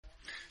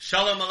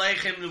Shalom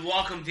Aleichem and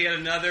welcome to yet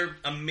another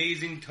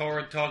amazing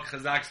Torah Talk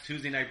Chazak's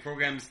Tuesday night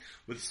programs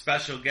with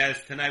special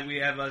guests. Tonight we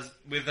have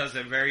with us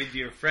a very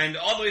dear friend,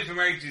 all the way from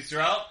Eretz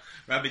Yisrael,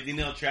 Rabbi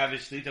Daniel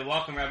Travis Shlita.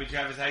 Welcome, Rabbi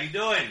Travis. How you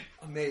doing?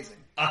 Amazing.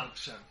 Baruch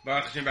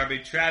Hashem. Rabbi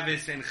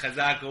Travis and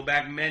Chazak go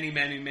back many,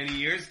 many, many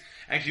years.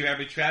 Actually,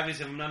 Rabbi Travis,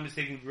 if I'm not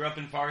mistaken, grew up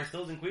in Forest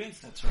Hills in Queens?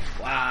 That's right.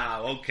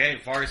 Wow, okay.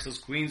 Forest Hills,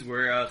 Queens,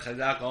 where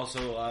Chazak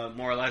also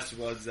more or less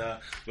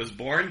was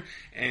born.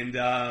 And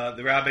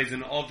the rabbi is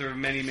an author of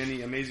many,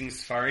 many amazing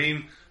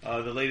Sfarim.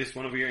 The latest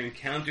one over here,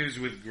 Encounters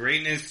with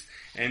Greatness.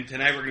 And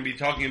tonight we're going to be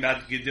talking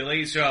about the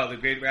Gedolei Yisrael, the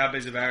great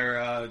rabbis of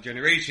our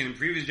generation and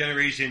previous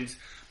generations.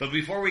 But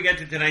before we get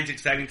to tonight's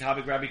exciting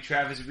topic, Rabbi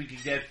Travis, if we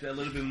could get a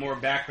little bit more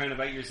background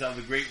about yourself,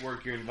 the great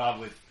work you're involved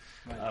with.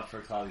 Right. For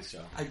Klal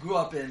Yisrael. I grew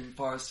up in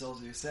Forest Hills,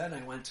 as you said.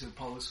 I went to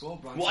public school,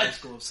 Bronx High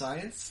School of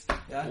Science.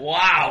 Yeah. Wow.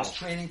 I was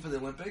training for the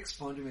Olympics,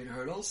 400 meter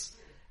hurdles.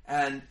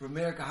 And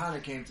Rameir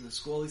Kahana came to the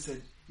school. He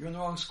said, "You're in the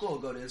wrong school.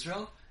 Go to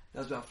Israel."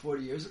 That was about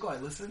 40 years ago. I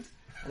listened,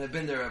 and I've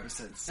been there ever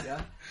since.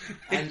 Yeah.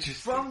 And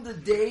from the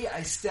day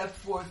I stepped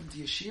forth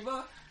into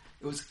yeshiva,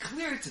 it was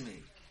clear to me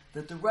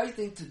that the right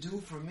thing to do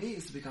for me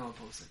is to become a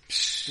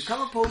posek.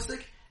 Become a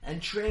posek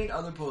and train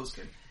other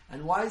poskim.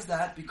 And why is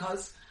that?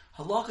 Because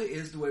halacha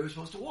is the way we're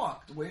supposed to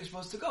walk, the way you're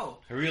supposed to go.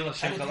 And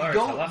if you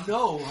don't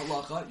know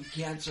halacha, you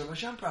can't serve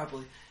Hashem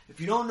properly. If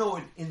you don't know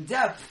it in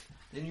depth,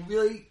 then you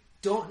really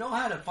don't know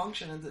how to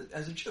function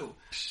as a Jew.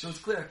 So it's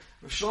clear.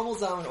 Rav Shlomo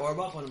Zalman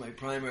Auerbach, one of my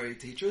primary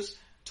teachers,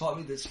 taught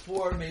me there's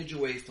four major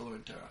ways to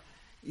learn Torah.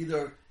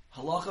 Either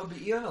halacha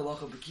be'iyun,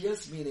 halacha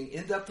b'kiyas, meaning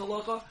in-depth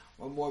halacha,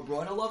 or more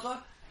broad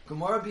halacha.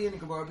 Gemara be'iyun,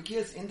 Gemara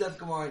b'kiyas, in-depth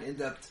Gemara,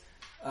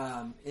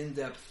 and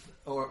in-depth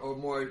or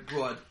more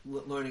broad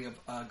learning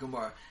of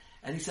Gemara.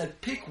 And he said,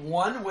 pick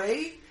one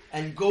way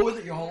and go with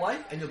it your whole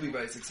life, and you'll be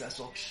very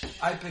successful.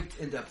 I picked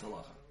in-depth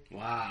halacha.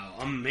 Wow,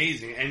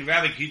 amazing. And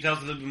Rabbi, can you tell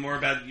us a little bit more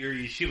about your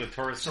yeshiva,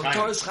 Torah's Chaim? So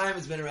Torah's Chaim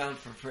has been around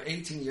for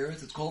 18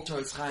 years. It's called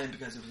Torah's Chaim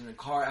because it was in a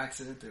car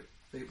accident.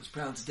 It was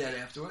pronounced dead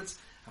afterwards.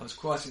 I was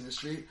crossing the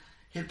street,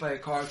 hit by a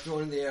car,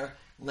 thrown in the air,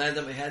 landed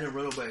on my head, and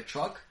run over by a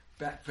truck.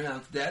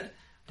 Pronounced dead.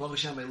 Baruch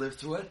Hashem, I lived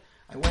through it.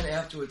 I went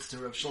afterwards to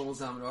Rav Shlomo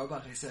Zalman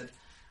Auerbach. I said,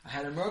 I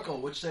had a miracle.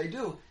 What should I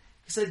do?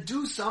 He said,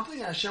 do something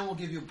and Hashem will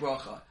give you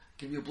bracha,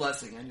 give you a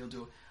blessing, and you'll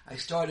do it. I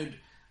started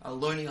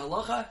learning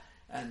halacha,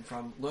 and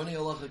from learning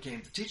halacha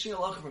came to teaching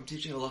halacha. From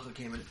teaching halacha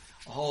came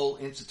a whole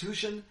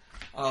institution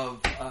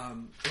of,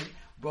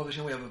 Baruch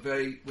Hashem, we have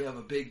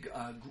a big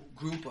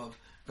group of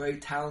very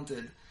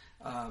talented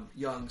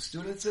young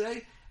students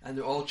today, and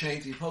they're all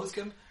trained to be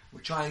poskim. We're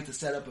trying to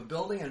set up a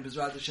building, and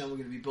B'ezrat Hashem, we're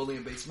going to be building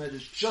a base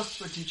medrash just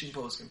for teaching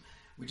poskim.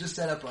 We just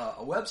set up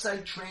a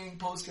website,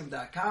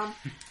 trainingposkim.com,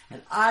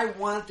 and I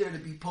want there to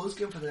be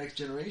poskim for the next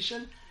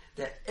generation,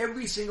 that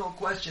every single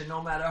question,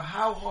 no matter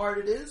how hard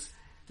it is,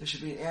 there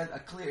should be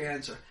a clear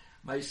answer.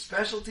 My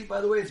specialty,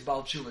 by the way, is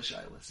Baal Tshuva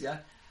Shilas, yeah?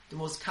 The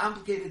most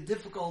complicated,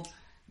 difficult,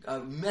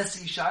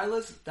 messy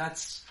Shilas,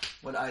 that's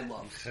what I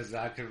love.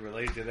 Chazak could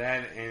relate to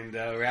that, and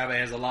Rabbi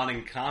has a lot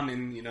in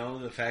common,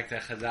 the fact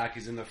that Chazak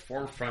is in the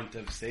forefront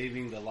of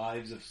saving the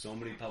lives of so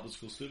many public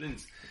school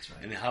students. That's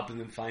right. And helping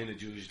them find a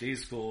Jewish day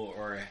school,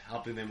 or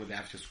helping them with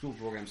after-school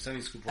programs,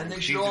 Sunday school programs. And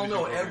they should all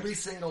know, every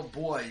single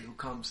boy who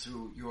comes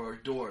through your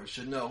door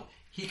should know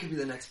he could be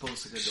the next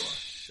posek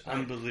door.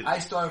 Unbelievable. I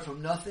started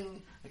from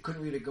nothing, I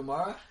couldn't read a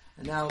Gemara,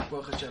 and now,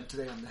 Baruch Hashem,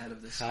 today I'm the head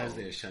of this school.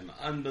 Hashem.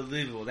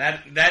 Unbelievable.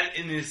 That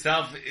in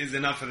itself is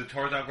enough for the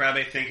Torah Talk,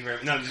 Rabbi. Thank you very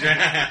much.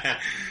 No,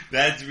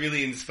 that's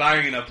really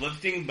inspiring and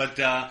uplifting, but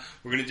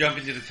we're going to jump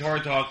into the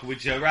Torah Talk,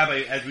 which,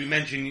 Rabbi, as we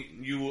mentioned,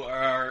 you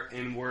are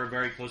and were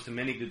very close to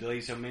many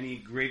Gedolei, so many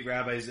great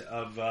rabbis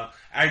of our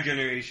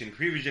generation,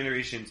 previous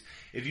generations.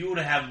 If you were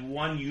to have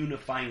one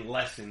unifying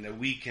lesson that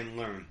we can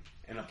learn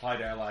and apply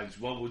to our lives,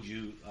 what would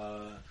you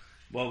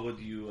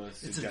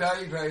suggest? It's a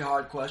very, very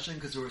hard question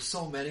because there were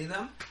so many of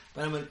them,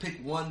 but I'm going to pick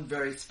one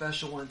very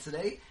special one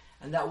today,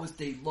 and that was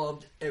they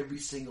loved every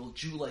single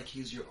Jew like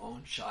he's your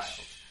own child.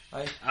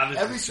 Right?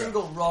 Obviously, every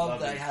single Rav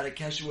that I had a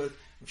kesher with,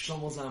 Rav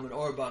Shlomo Zalman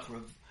Auerbach,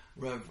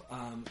 Rav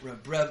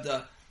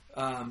Brevda,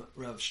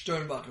 Rav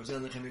Sternbach, Rav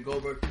Zen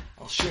Goldberg.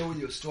 I'll share with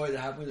you a story that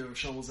happened with Rav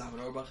Shlomo Zalman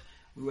Auerbach.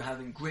 We were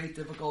having great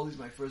difficulties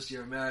my first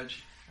year of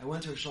marriage. I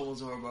went to Rav Shlomo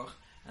Zalman Auerbach,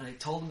 and I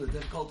told him the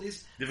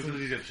difficulties.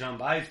 Difficulties of Shem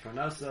Bayis,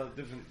 Parnasa,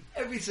 different...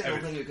 Every single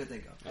thing you could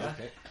think of. Yeah?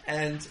 Okay.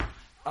 And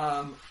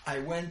I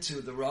went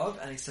to the Rav,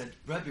 and I said,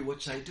 Rebbe,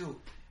 what should I do?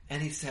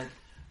 And he said,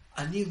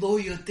 Ani lo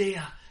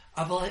yodea,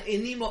 aval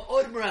ani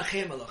ma'od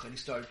merachem alach. And he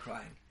started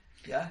crying.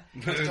 Yeah?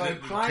 He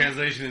started crying.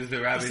 Translation is the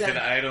Rabbi said,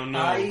 I don't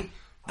know.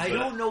 I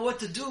don't know what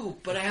to do,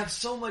 but I have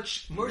so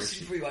much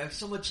mercy for you. I have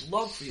so much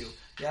love for you.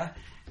 Yeah?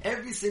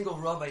 Every single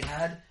Rav I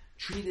had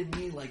treated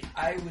me like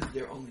I was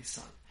their only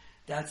son.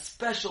 That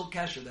special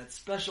kesher, that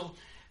special,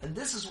 and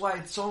this is why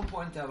it's so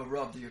important to have a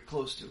Rav that you're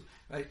close to,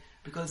 right?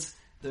 Because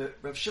the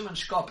Rav Shimon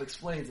Shkop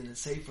explains in his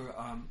Sefer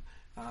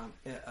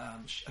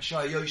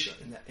Ashar Yosha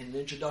in the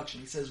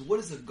introduction. He says, "What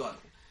is a gadol?"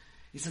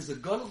 He says, "A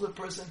gadol is a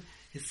person.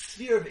 His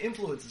sphere of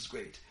influence is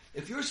great.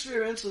 If your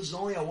sphere of influence is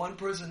only on one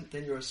person,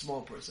 then you're a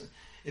small person.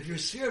 If your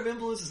sphere of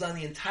influence is on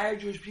the entire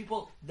Jewish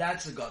people,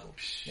 that's a gadol.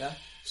 Yeah.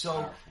 So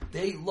Powerful.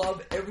 they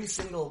love every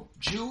single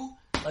Jew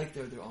like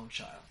they're their own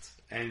child.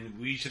 And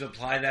we should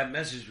apply that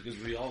message because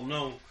we all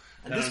know.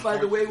 And this, by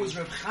the way, was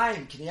Reb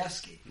Chaim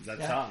Kanievsky.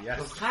 That's all, yes.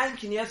 Reb Chaim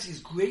Kanievsky's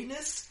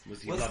greatness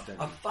Was was loved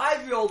a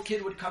 5-year-old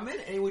kid would come in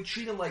and he would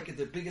treat him like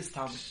the biggest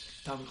Talmud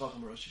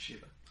Chacham Rosh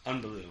Yeshiva.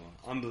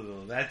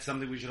 Unbelievable. That's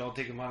something we should all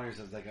take upon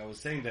ourselves. Like I was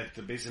saying, that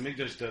the Beis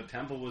Hamikdash, the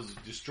temple was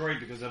destroyed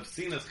because of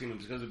Sinas Chinam,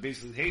 because of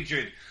baseless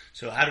hatred.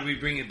 So how do we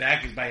bring it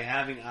back? Is by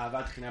having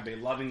Ahavat Chinam, by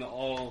loving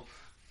all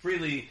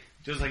freely,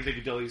 just like the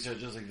Gedolei Yisrael,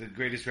 just like the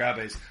greatest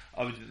rabbis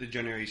of the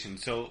generation.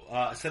 So,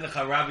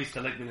 Selecha Rabbi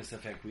Stalek Min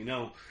HaSafek. We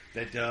know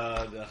that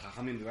the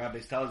Chachamim, the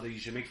rabbis, tell us that you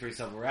should make for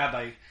yourself a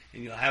rabbi,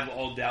 and you'll have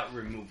all doubt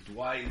removed.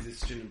 Why is this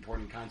such an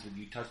important concept?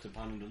 You touched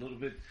upon it a little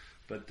bit,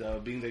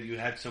 but being that you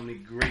had so many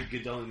great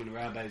Gedolim and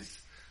rabbis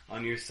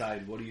on your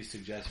side, what do you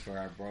suggest for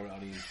our broad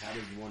audience? How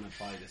does one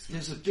apply this?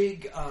 There's a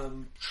big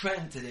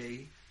trend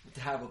today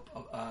to have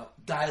a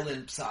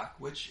dial-in psak,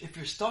 which if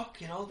you're stuck,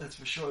 that's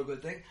for sure a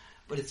good thing.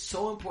 But it's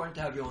so important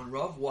to have your own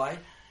Rav. Why?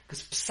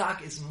 Because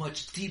psak is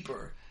much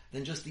deeper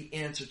than just the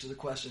answer to the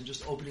question,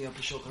 just opening up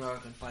the Shulchan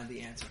Aruch and find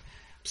the answer.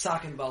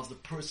 Psak involves the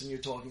person you're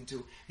talking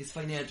to, his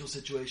financial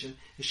situation,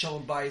 his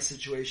shalom bayis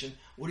situation,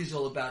 what he's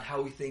all about,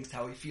 how he thinks,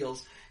 how he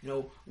feels,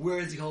 where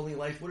is he holding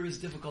life, what are his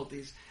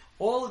difficulties.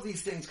 All of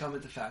these things come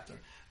into factor.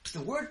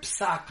 The word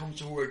psak comes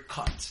from the word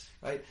cut,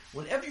 right?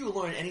 Whenever you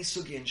learn any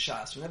sugi in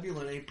Shas, whenever you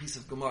learn any piece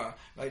of Gemara,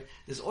 right,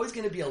 there's always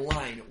going to be a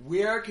line.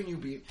 Where can you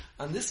be?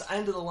 On this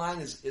end of the line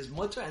is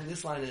mutter, and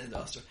this line is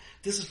asur.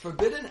 This is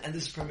forbidden, and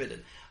this is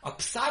permitted. A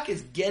psak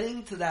is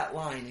getting to that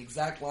line,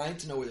 exact line,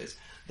 to know where it is.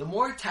 The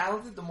more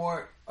talented, the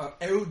more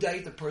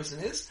erudite the person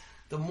is,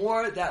 the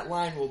more that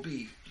line will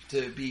be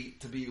to be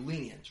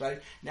lenient,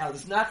 right? Now,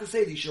 that's not to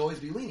say that you should always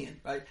be lenient,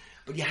 right?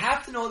 But you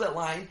have to know that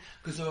line,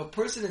 because if a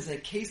person is in a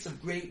case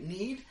of great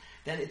need,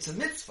 then it's a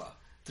mitzvah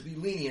to be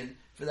lenient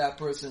for that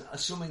person,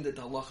 assuming that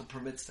the halacha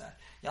permits that.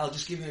 Yeah, I'll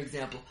just give you an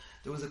example.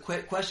 There was a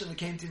question that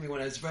came to me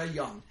when I was very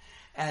young,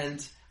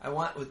 and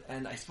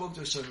I spoke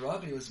to a certain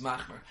Rav, and he was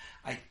machmer.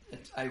 I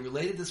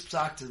related this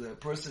psak to the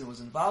person who was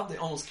involved. They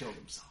almost killed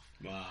himself.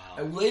 Wow.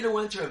 I later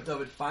went to Rav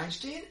David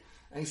Feinstein,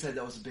 and he said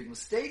that was a big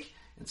mistake.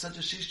 In such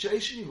a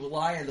situation, you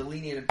rely on the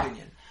lenient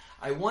opinion.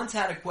 I once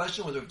had a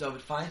question with Rav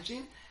David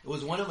Feinstein. It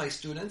was one of my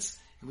students.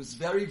 He was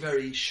very,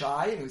 very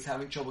shy, and he was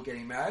having trouble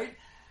getting married.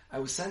 I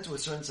was sent to a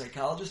certain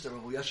psychologist that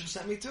Rav Yashiv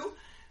sent me to.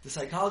 The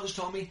psychologist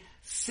told me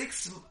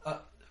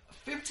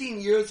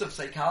 15 years of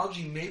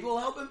psychology maybe will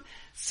help him.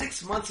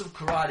 6 months of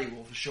karate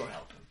will for sure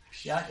help him.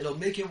 Yeah, it'll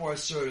make him more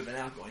assertive and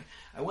outgoing.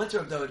 I went to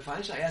Rav David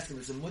Feinstein. I asked him,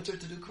 is it mutter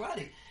to do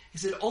karate? He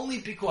said,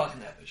 only pikuach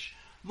nefesh.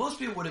 Most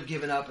people would have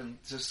given up and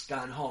just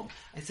gone home.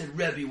 I said,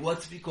 Rebbe,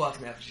 what's pikuach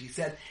nefesh? He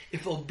said,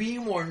 if it'll be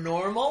more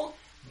normal,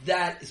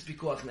 that is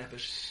pikuach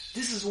nefesh.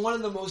 This is one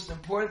of the most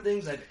important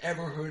things I've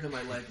ever heard in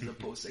my life as a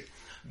posek.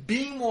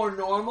 Being more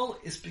normal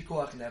is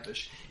pikuach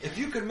nefesh. If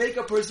you could make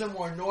a person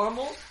more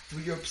normal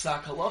through your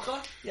psak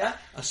halacha, yeah,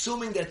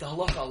 assuming that the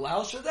halacha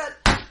allows for that,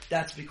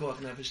 that's pikuach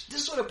nefesh.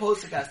 This is what a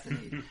posek has to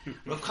need.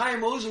 Rav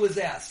Chaim Ozer was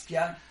asked,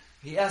 yeah,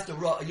 he asked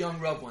a young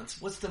Rav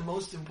once, what's the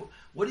most important,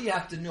 what do you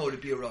have to know to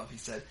be a Rav? He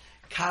said,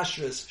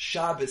 Kashrus,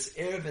 Shabbos,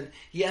 Erevin.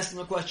 He asked him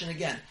a question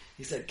again.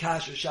 He said,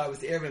 Kashrus, Shabbos,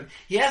 Erevin.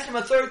 He asked him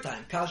a third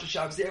time, Kashrus,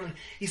 Shabbos, Erevin.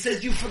 He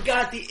says, you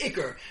forgot the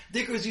Iker.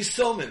 The Iker is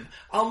Yisomim,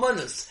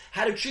 Almanus,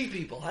 how to treat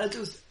people, how to do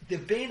this. The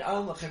Bein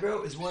Aram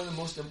L'Chavero is one of the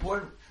most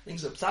important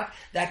things of Psak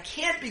that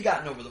can't be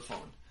gotten over the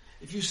phone.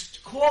 If you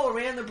call a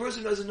random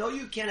person who doesn't know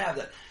you can't have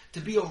that. To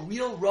be a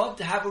real Rav,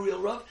 to have a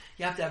real Rav,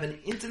 you have to have an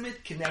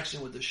intimate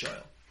connection with the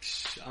Shoyl.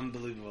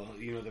 Unbelievable.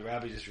 The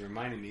rabbi just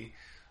reminded me,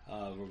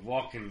 we're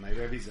walking, my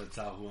Rebbe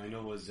Zatzal, who I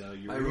know was your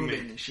my roommate.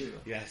 In Yeshiva.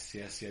 Yes.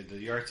 The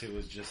Yartzeit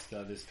was just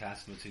this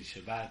past Motzei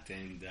Shabbat,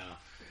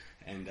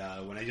 and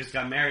when I just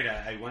got married,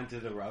 I went to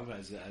the Rav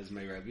as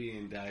my Rebbe,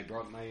 and I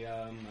brought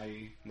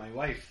my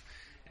wife,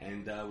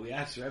 and we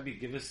asked Rebbe,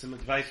 give us some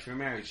advice for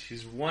marriage.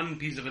 His one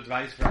piece of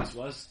advice for us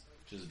was,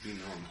 just be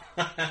normal.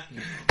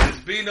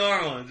 Just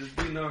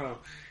be normal.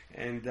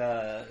 And, he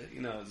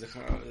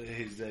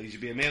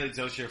should be a Melech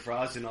Zosher for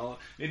us and all.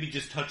 Maybe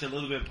just touch a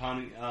little bit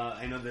upon,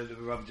 I know that the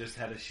Rav just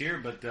had a shir,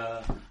 but,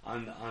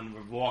 on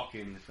Rav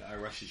Walken,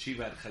 Rosh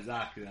Yeshiva at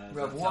Chazak.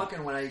 Rav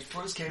Walken, when I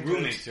first came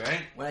roommates,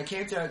 right? When I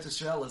came to Eretz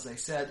Yisrael, as I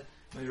said,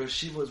 my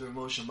Rosh Yeshiva was Rav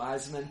Moshe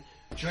Meisman.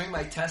 During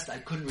my test, I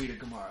couldn't read a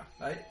Gemara,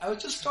 right? I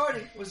was just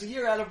starting. It was a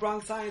year out of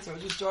Bronx Science. I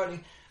was just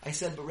starting. I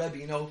said, but Rebbe,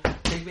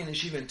 take me in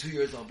Yeshiva in 2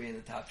 years, I'll be in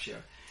the top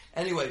share.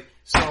 Anyway,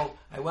 so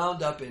I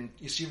wound up in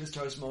Yeshiva's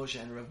Taras Moshe,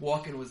 and Rav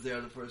Walken was there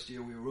the first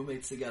year. We were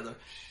roommates together,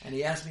 and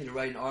he asked me to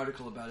write an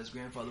article about his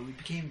grandfather. We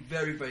became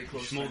very, very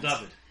close Shmuel friends.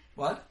 David.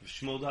 What?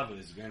 Shmuel David,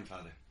 his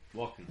grandfather.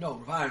 Walken.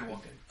 No, Rav Aaron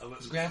Walken.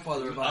 His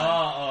grandfather, Rav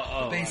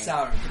Aaron. Beis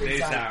Aaron.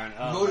 Beis Aaron.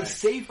 He wrote a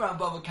sefer on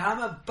Bava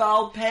Kama,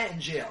 Baal Peh,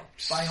 in jail,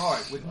 by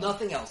heart, with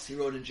nothing else. He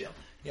wrote in jail.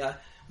 Yeah,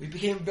 we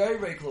became very,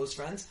 very close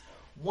friends.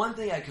 One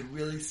thing I could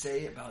really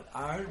say about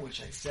Aaron, which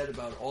I said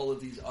about all of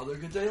these other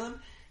Gedolim,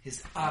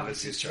 his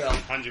Avos Yisrael.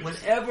 100%.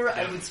 Whenever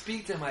I would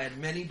speak to him, I had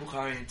many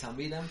Bukhari and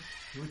Talmidim.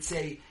 He would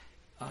say,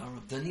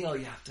 Rav Daniel,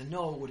 you have to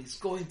know what he's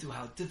going through,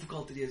 how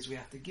difficult it is. We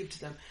have to give to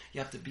them.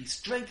 You have to be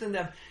strengthen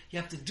them. You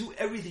have to do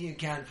everything you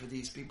can for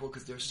these people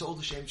because they're so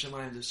l'shem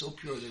shamayim. They're so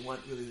pure. They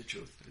want really the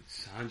truth.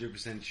 It's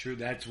 100% true.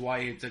 That's why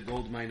it's a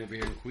gold mine over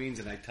here in Queens,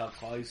 and I tell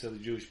colleagues of the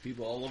Jewish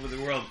people all over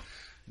the world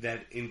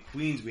that in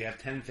Queens we have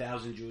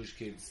 10,000 Jewish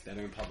kids that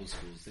are in public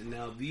schools. And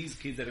now these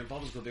kids that are in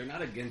public school, they're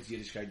not against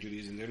Yiddishkeit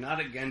Judaism. They're not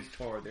against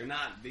Torah.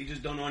 They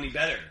just don't know any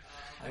better.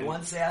 I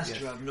once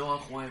asked Rav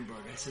Noach Weinberg,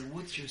 I said,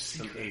 what's your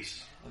secret?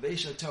 Of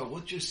Eish Torah,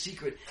 what's your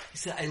secret? He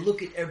said, I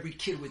look at every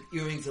kid with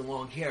earrings and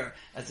long hair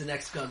as the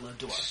next Gadol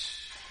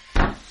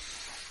Hador.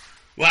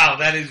 Wow,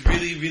 that is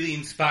really, really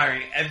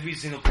inspiring. Every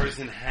single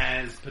person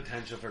has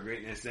potential for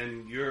greatness,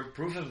 and you're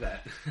proof of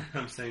that.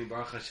 I'm saying,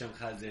 Baruch Hashem,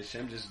 Chaz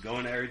Hashem, just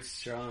going to Eretz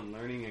Yisrael and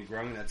learning and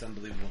growing, that's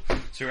unbelievable.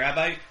 So,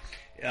 Rabbi,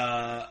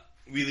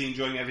 really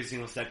enjoying every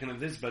single second of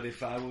this, but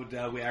if I would,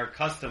 our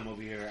custom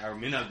over here, our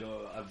minhag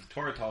of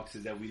Torah Talks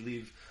is that we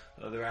leave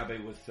the Rabbi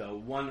with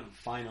one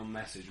final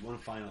message, one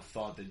final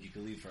thought that you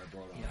can leave for our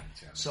broad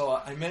audience. Yeah. So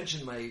I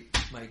mentioned my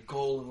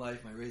goal in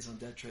life, my raison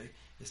d'etre,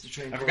 is to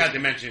train. I forgot to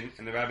mention,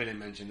 and the Rabbi didn't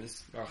mention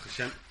this, Baruch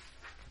Hashem,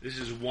 this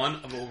is one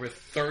of over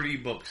 30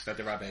 books that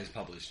the Rabbi has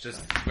published.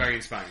 Just very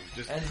inspiring.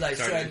 Just as I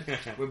said,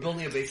 we're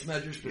building a base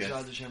medrash for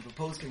B'Shas Hashem for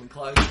poskim and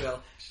Klal Yisrael.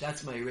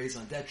 That's my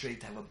raison d'etre,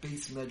 to have a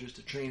base medrash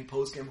to train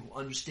poskim who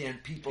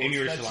understand people, in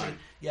Yerushalayim.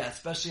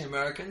 Especially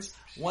Americans.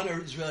 One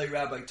Israeli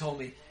rabbi told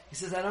me, he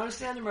says, I don't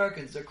understand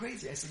Americans. They're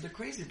crazy. I said, they're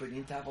crazy, but you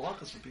need to have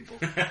halachas for people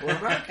who are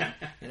American.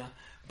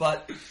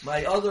 But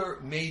my other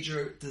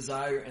major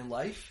desire in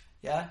life,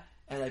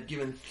 and I've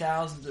given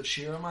thousands of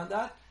shirim on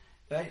that,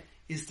 right,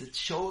 is to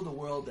show the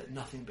world that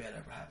nothing bad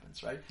ever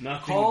happens, right?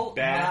 Nothing Call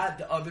bad.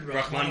 the Avid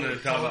Rahman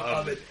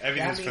Avid.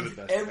 Everything's for the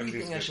best.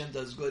 Everything Hashem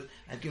does good.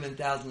 I've given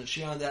thousands of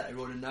shirim on that. I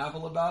wrote a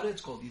novel about it.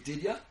 It's called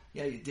Yedidya.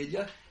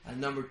 Yedidya. And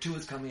number 2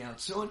 is coming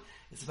out soon.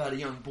 It's about a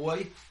young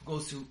boy who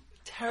goes through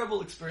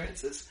terrible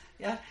experiences,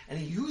 and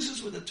he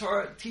uses with the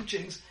Torah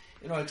teachings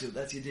in order to.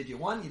 That's Yedidya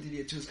 1.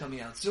 Yedidya 2 is coming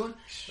out soon,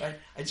 right?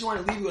 I just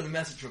want to leave you with a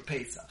message for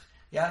Pesach.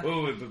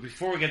 Wait, but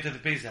before we get to the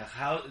Pesach,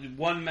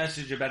 one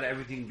message about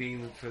everything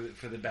being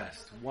for the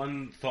best.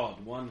 One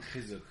thought, one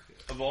chizuk.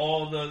 Of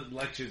all the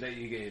lectures that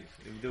you gave,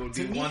 if there would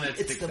be one that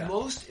sticks out. It's the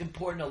most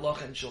important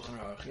halacha in Shulchan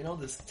Aruch.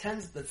 There's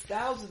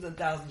thousands and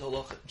thousands of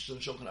halacha in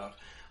Shulchan Aruch.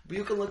 But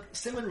you can look,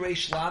 Siman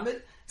Reish Lamed,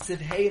 Siv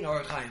Hey in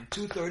Orach Chaim,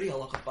 230,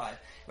 halacha 5.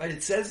 Right?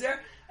 It says there,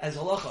 as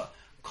halacha,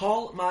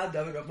 Kol Ma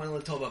David Rahman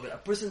Latova. But a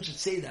person should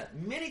say that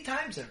many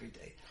times every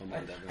day.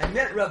 Right? I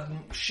met Reb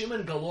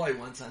Shimon Galoy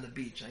once on the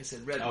beach. I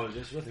said, Rebbe. I was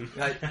just with him.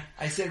 Right?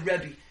 I said,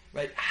 Rebbe,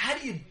 right? How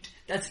do you,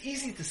 that's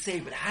easy to say,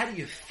 but how do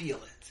you feel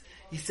it?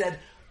 He said,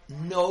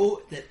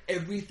 know that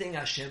everything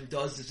Hashem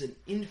does is an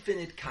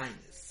infinite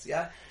kindness.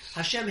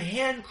 Hashem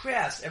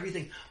handcrafts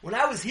everything. When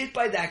I was hit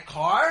by that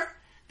car,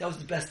 that was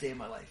the best day of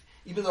my life.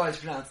 Even though I was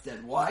pronounced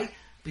dead. Why?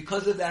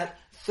 Because of that,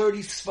 30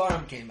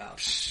 Sfarim came out.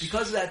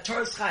 Because of that,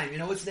 Torah Chaim. You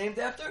know what it's named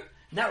after?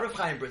 Not Rav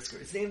Chaim Brisker.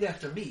 It's named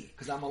after me,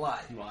 because I'm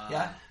alive.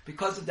 Wow.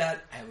 Because of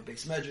that, I have a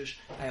base medrash,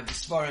 I have the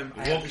Sfarim,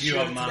 I have the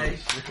Shir today.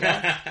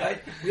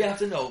 Right? We have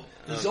to know.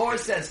 The Zohar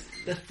says,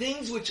 the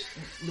things which,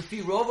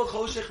 Lefi Rova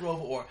Choshech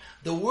Rova Or,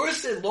 the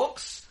worse it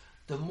looks,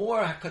 the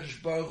more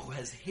HaKadosh Baruch Hu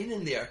has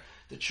hidden there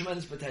the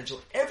tremendous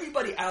potential.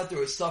 Everybody out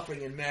there is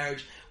suffering in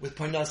marriage, with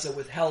parnasa,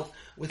 with health,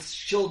 with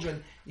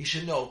children. You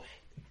should know.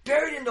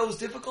 Buried in those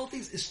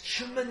difficulties is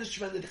tremendous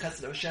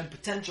chesed of Hashem,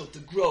 potential to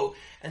grow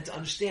and to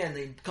understand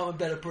and become a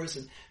better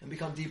person and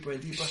become deeper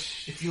and deeper.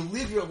 If you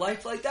live your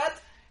life like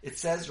that, it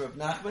says, Rav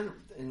Nachman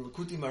in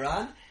Likutei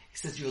Moharan, he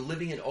says you're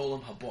living in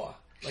Olam Haba.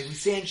 Like we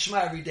say in Shema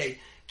every day,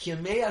 Ki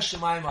Yamei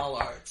Hashemayim al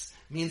Haaretz,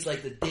 means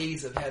like the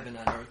days of heaven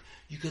on earth.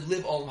 You could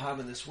live Olam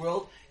Haba in this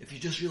world if you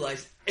just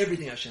realize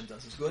everything Hashem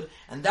does is good.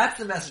 And that's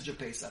the message of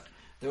Pesach.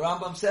 The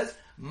Rambam says,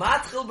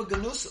 Matchil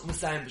b'ganus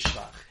u'masayim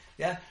b'shvach.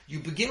 You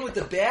begin with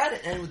the bad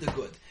and end with the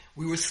good.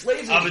 We were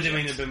slaves of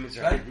Egypt,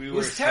 right? It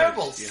was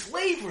terrible.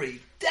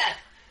 Slavery, death,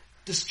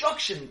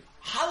 destruction,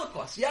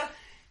 Holocaust.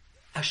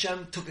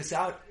 Hashem took us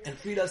out and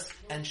freed us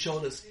and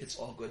showed us it's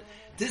all good.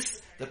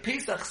 The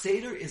Pesach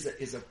Seder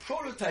is a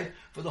prototype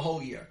for the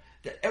whole year.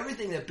 That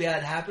everything that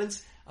bad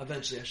happens,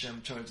 eventually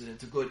Hashem turns it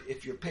into good.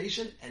 If you're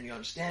patient and you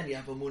understand, you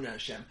have Amunah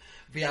Hashem.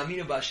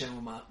 V'yaminu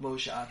b'Hashem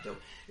Moshe Avdo.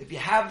 If you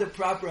have the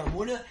proper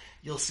Amunah,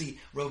 you'll see.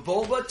 Rav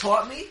Wolbe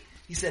taught me,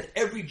 he said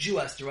every Jew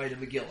has to write a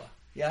Megillah.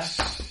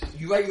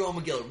 You write your own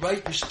Megillah.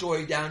 Write your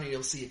story down and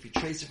you'll see. If you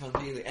trace it from the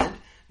beginning to the end,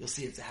 you'll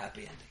see it's a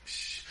happy ending.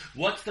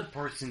 What's the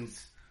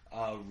person's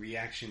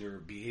reaction or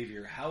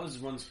behavior? How is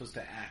one supposed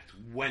to act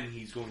when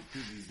he's going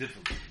through these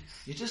difficulties?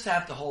 You just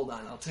have to hold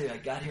on. I'll tell you, I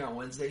got here on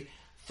Wednesday.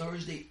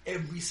 Thursday,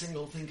 every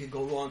single thing could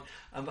go wrong.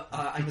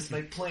 I missed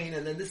my plane,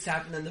 and then this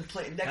happened, and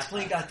the next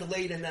plane got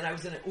delayed, and then I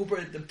was in an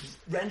Uber,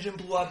 the engine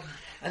blew up,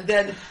 and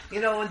then, So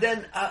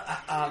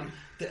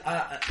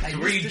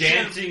were you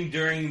dancing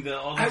during the?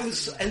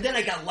 And then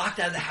I got locked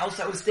out of the house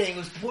I was staying. It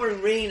was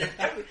pouring rain, and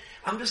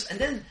I want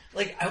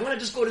to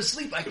just go to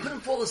sleep. I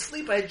couldn't fall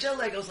asleep. I had jet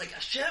lag. I was like,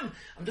 Hashem,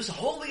 I'm just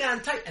holding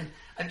on tight, and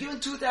I've given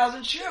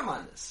 2,000 shirim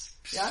on this,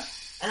 yeah,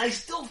 and I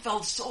still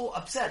felt so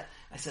upset.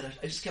 I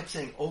just kept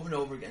saying over and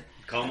over again.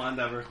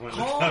 Everything's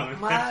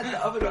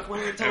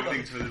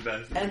for the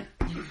best. And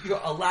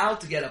you're allowed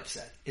to get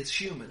upset. It's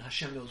human.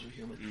 Hashem knows we're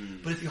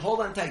human. But if you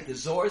hold on tight, the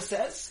Zohar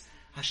says,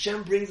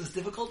 Hashem brings us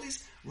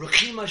difficulties,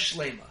 Rechima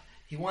Shlema.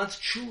 He wants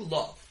true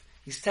love.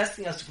 He's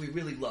testing us if we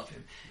really love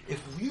Him.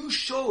 If you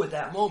show at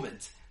that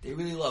moment, they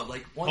really love.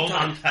 Like Hold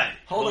on tight.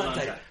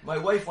 My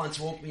wife once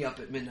woke me up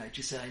at midnight.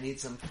 She said, I need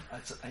some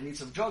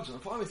drugs on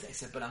the pharmacy. I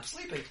said, but I'm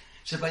sleeping.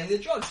 She said, but I need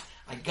the drugs.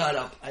 I got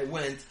up. I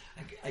went.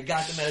 I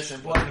got the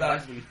medicine. Brought it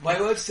back. My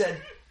wife said,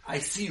 I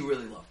see you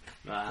really love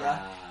me.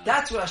 Yeah?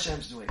 That's what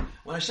Hashem's doing.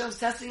 When Hashem's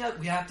testing us,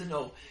 we have to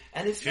know.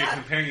 And it's You're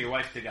comparing your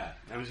wife to God.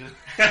 No, I'm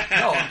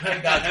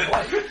comparing God to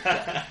wife.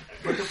 Yeah.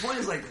 But the point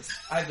is like this.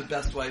 I have the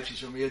best wife. She's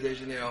from Rio de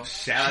Janeiro.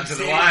 Shout out to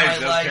the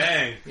wives,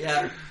 okay.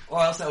 Yeah.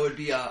 Or else I would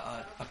be,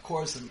 of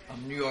course, a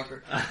New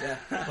Yorker. Yeah.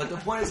 But the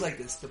point is like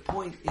this. The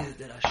point is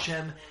that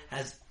Hashem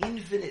has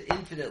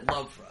infinite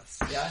love for us.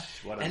 Yeah.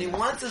 And He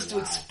wants us to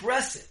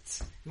express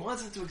it. He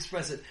wants us to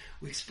express it.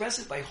 We express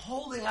it by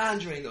holding on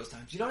during those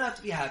times. You don't have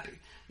to be happy.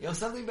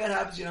 Something bad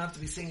happens, you don't have to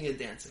be singing and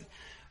dancing.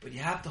 But you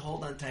have to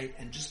hold on tight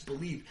and just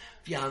believe.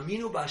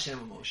 V'yaminu b'Hashem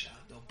u'Moshe.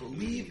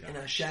 Believe in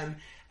Hashem,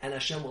 and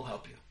Hashem will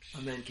help you.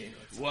 Amen.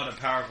 What a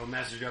powerful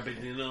message, Rabbi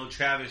Danilo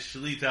Travis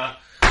Shalita,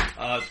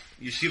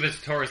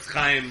 Yeshivas Torah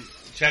Chaim.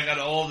 Check out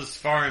all the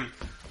Sfarim.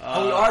 We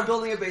are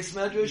building a base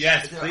medrash.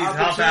 Yes, please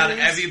help out.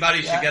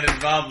 Everybody should get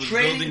involved with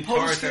building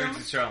Torah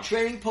Israel.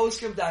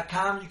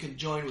 TrainingPostgrim.com. You can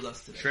join with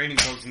us today.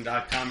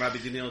 TrainingPostgrim.com. Rabbi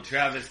Danilo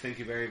Travis, thank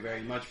you very,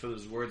 very much for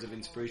those words of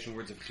inspiration,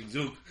 words of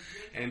chizuk.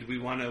 And we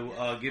want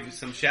to give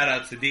some shout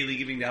outs to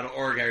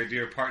dailygiving.org, our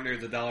dear partner.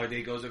 The dollar a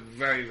day goes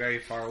very, very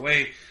far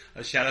away.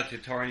 A shout out to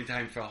Torah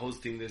Anytime for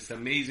hosting this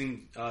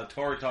amazing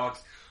Torah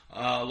Talks.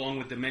 Along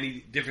with the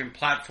many different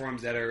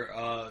platforms that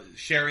are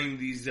sharing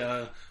these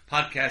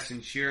podcasts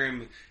and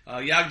sharing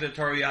Yagda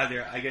Torah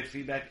Yadir. I get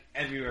feedback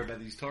everywhere about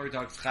these Torah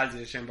Talks. Chazir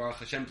Hashem Baruch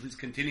Hashem. Please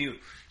continue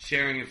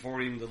sharing and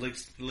forwarding the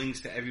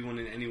links to everyone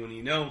and anyone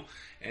you know.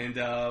 And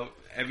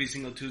every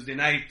single Tuesday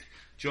night,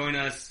 join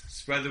us.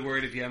 Spread the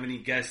word. If you have any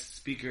guest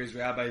speakers,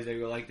 rabbis that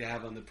you would like to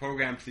have on the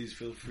program, please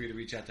feel free to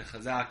reach out to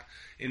Chazak.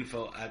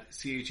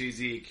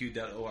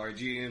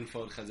 info@chazaq.org,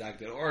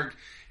 info@chazak.org.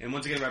 And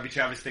once again, Rabbi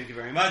Travis, thank you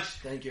very much.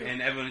 Thank you.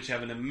 And everyone should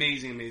have an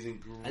amazing,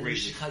 great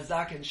week.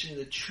 Chazak and Shin,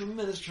 the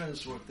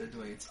tremendous work they're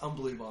doing. It's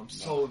unbelievable. I'm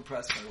so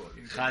impressed by what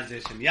you're doing. Chaz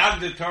Hashem. Yag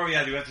the Torah, you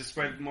have to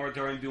spread more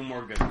Torah and do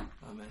more good.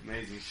 Amen.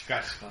 Amazing.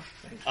 Shkash.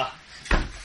 Thank you.